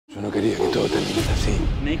Yo no quería que todo termine así.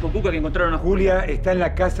 Me dijo Cuca que encontraron a Julia está en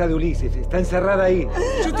la casa de Ulises, está encerrada ahí.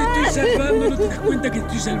 Yo te estoy salvando, ¿no te das cuenta que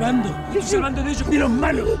estoy salvando? Estoy salvando de ellos, de los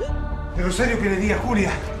malos. El rosario que le di a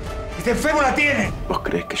Julia, este enfermo la tiene. ¿Vos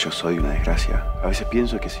creés que yo soy una desgracia? A veces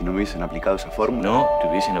pienso que si no me hubiesen aplicado esa fórmula... No, te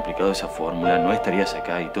hubiesen aplicado esa fórmula, no estarías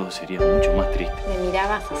acá y todo sería mucho más triste. Me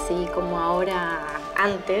mirabas así como ahora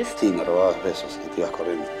antes. Sí, me robabas besos y te ibas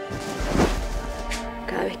corriendo.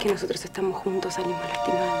 Cada vez que nosotros estamos juntos salimos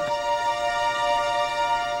lastimados.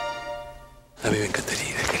 A mí me encantaría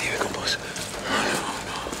ir al Caribe con vos.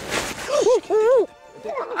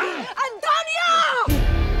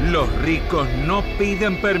 ¡Antonio! Los ricos no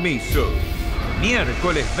piden permiso.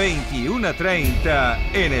 Miércoles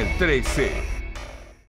 21:30 en el 13.